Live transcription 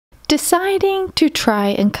Deciding to try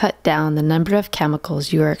and cut down the number of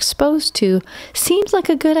chemicals you are exposed to seems like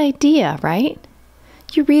a good idea, right?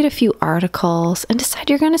 You read a few articles and decide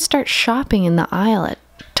you're going to start shopping in the aisle at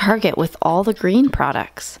Target with all the green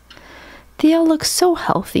products. They all look so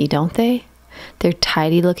healthy, don't they? Their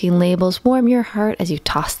tidy-looking labels warm your heart as you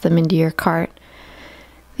toss them into your cart.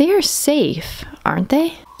 They are safe, aren't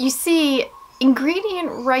they? You see,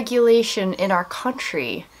 ingredient regulation in our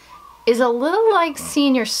country is a little like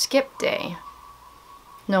senior skip day.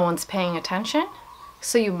 No one's paying attention,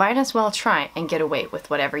 so you might as well try and get away with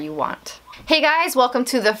whatever you want. Hey guys, welcome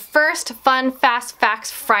to the first Fun Fast Facts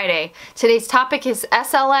Friday. Today's topic is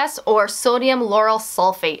SLS, or sodium lauryl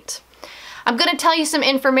sulfate. I'm going to tell you some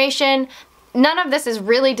information. None of this is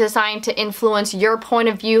really designed to influence your point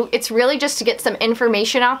of view. It's really just to get some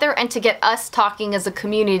information out there and to get us talking as a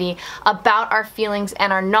community about our feelings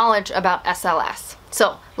and our knowledge about SLS.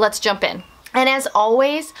 So let's jump in. And as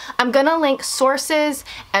always, I'm gonna link sources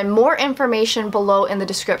and more information below in the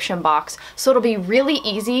description box, so it'll be really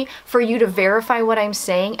easy for you to verify what I'm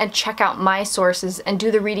saying and check out my sources and do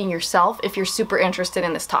the reading yourself if you're super interested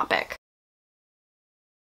in this topic.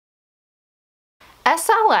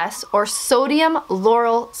 SLS, or sodium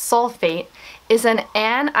lauryl sulfate, is an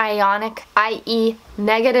anionic, i.e.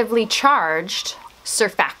 negatively charged,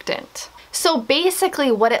 surfactant. So basically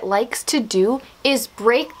what it likes to do is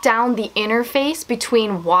break down the interface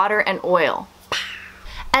between water and oil.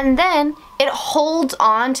 And then it holds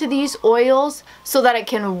on to these oils so that it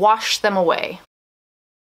can wash them away.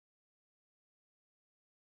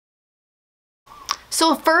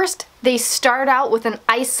 So first, they start out with an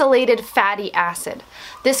isolated fatty acid.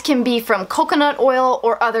 This can be from coconut oil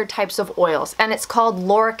or other types of oils, and it's called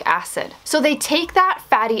lauric acid. So they take that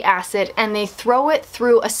fatty acid and they throw it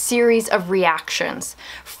through a series of reactions.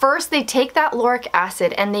 First, they take that lauric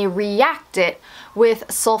acid and they react it with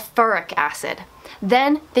sulfuric acid.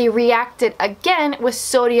 Then they react it again with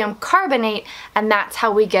sodium carbonate, and that's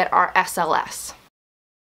how we get our SLS.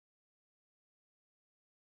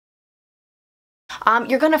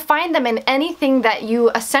 You're going to find them in anything that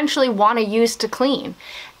you essentially want to use to clean.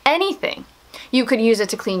 Anything. You could use it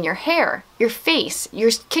to clean your hair, your face,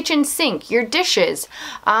 your kitchen sink, your dishes,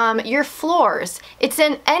 your floors. It's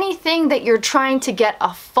in anything that you're trying to get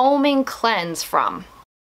a foaming cleanse from.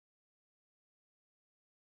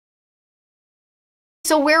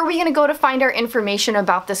 So where are we going to go to find our information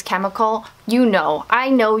about this chemical? You know, I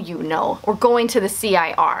know you know. We're going to the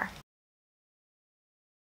CIR.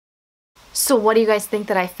 So what do you guys think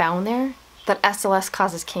that I found there? That SLS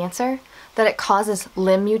causes cancer? That it causes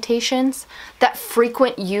limb mutations? That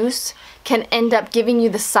frequent use can end up giving you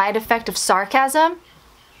the side effect of sarcasm?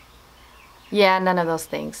 Yeah, none of those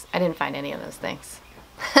things. I didn't find any of those things.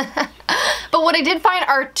 But what I did find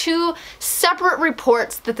are two separate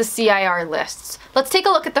reports that the CIR lists. Let's take a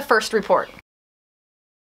look at the first report.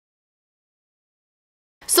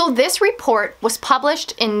 So this report was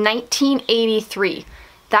published in 1983.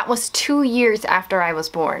 That was 2 years after I was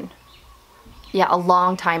born. Yeah, a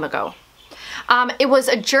long time ago. It was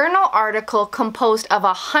a journal article composed of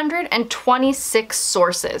 126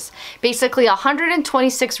 sources. Basically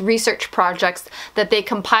 126 research projects that they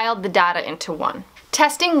compiled the data into one.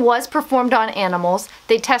 Testing was performed on animals.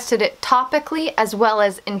 They tested it topically as well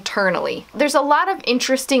as internally. There's a lot of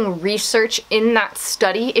interesting research in that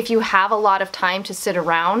study if you have a lot of time to sit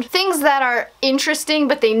around. Things that are interesting,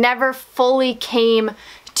 but they never fully came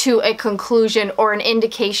to a conclusion or an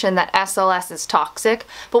indication that SLS is toxic,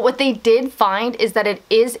 but what they did find is that it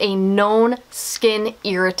is a known skin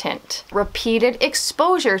irritant. Repeated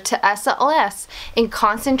exposure to SLS in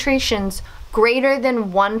concentrations greater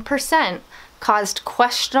than 1% caused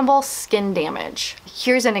questionable skin damage.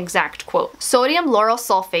 Here's an exact quote. Sodium lauryl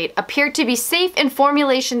sulfate appeared to be safe in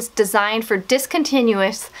formulations designed for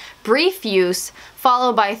discontinuous, brief use,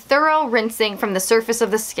 followed by thorough rinsing from the surface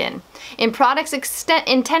of the skin. In products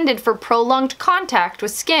intended for prolonged contact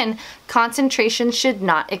with skin, concentration should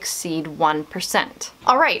not exceed 1%.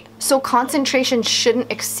 Alright, so concentration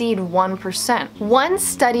shouldn't exceed 1%. One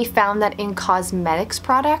study found that in cosmetics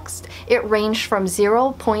products, it ranged from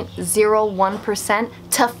 0.01%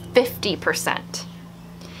 to 50%.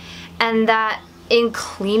 And that in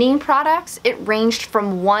cleaning products, it ranged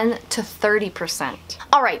from 1 to 30%.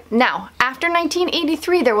 Alright, now, after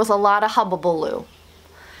 1983, there was a lot of hubbubaloo.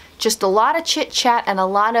 Just a lot of chit-chat and a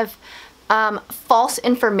lot of false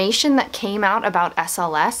information that came out about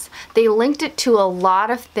SLS. They linked it to a lot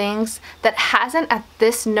of things that hasn't at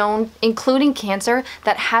this known, including cancer,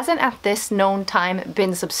 that hasn't at this known time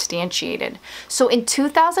been substantiated. So in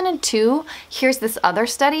 2002, here's this other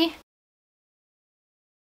study.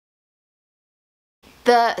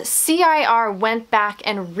 The CIR went back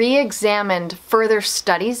and re-examined further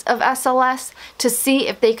studies of SLS to see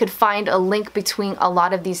if they could find a link between a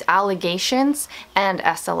lot of these allegations and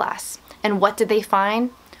SLS. And what did they find?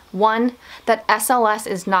 One, that SLS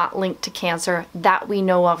is not linked to cancer that we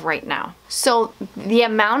know of right now. So the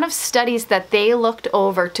amount of studies that they looked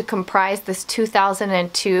over to comprise this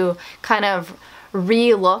 2002 kind of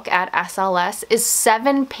re-look at SLS is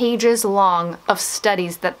 7 pages long of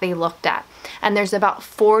studies that they looked at. And there's about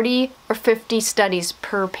 40 or 50 studies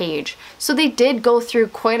per page. So they did go through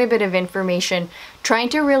quite a bit of information trying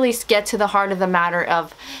to really get to the heart of the matter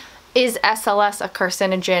of, is SLS a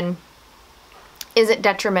carcinogen? Is it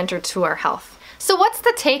detrimental to our health? So what's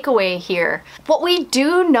the takeaway here? What we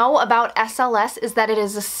do know about SLS is that it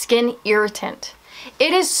is a skin irritant.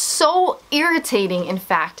 It is so irritating, in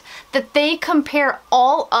fact, that they compare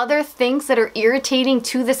all other things that are irritating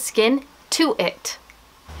to the skin to it.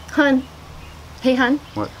 Hun. Hey, hun.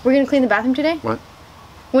 What? We're gonna clean the bathroom today? What?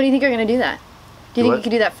 When do you think you're gonna do that? Do you think What? you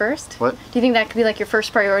could do that first? What? Do you think that could be like your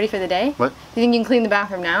first priority for the day? What? Do you think you can clean the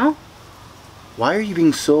bathroom now? Why are you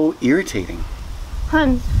being so irritating?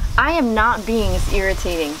 Hun, I am not being as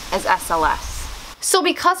irritating as SLS. So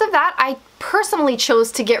because of that, I personally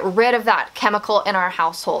chose to get rid of that chemical in our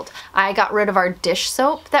household. I got rid of our dish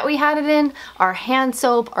soap that we had it in, our hand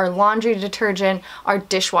soap, our laundry detergent, our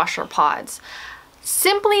dishwasher pods.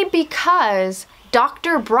 Simply because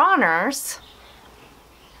Dr. Bronner's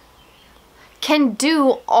can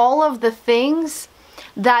do all of the things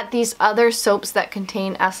that these other soaps that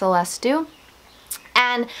contain SLS do.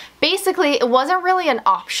 And basically, it wasn't really an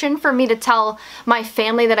option for me to tell my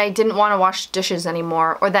family that I didn't want to wash dishes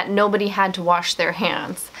anymore or that nobody had to wash their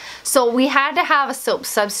hands. So we had to have a soap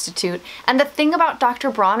substitute. And the thing about Dr.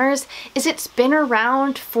 Bronner's is it's been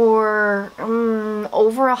around for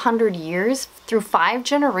over 100 years, through 5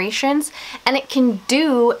 generations, and it can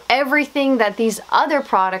do everything that these other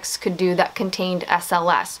products could do that contained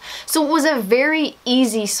SLS. So it was a very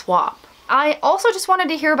easy swap. I also just wanted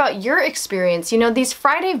to hear about your experience. You know, these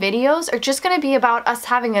Friday videos are just going to be about us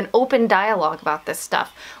having an open dialogue about this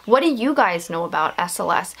stuff. What do you guys know about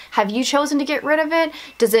SLS? Have you chosen to get rid of it?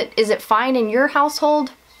 Is it fine in your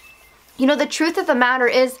household? You know, the truth of the matter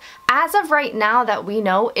is, as of right now that we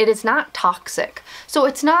know, it is not toxic. So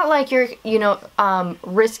it's not like you're,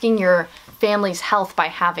 risking your family's health by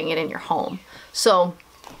having it in your home. So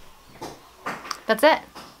that's it.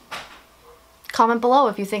 Comment below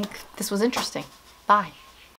if you think this was interesting. Bye.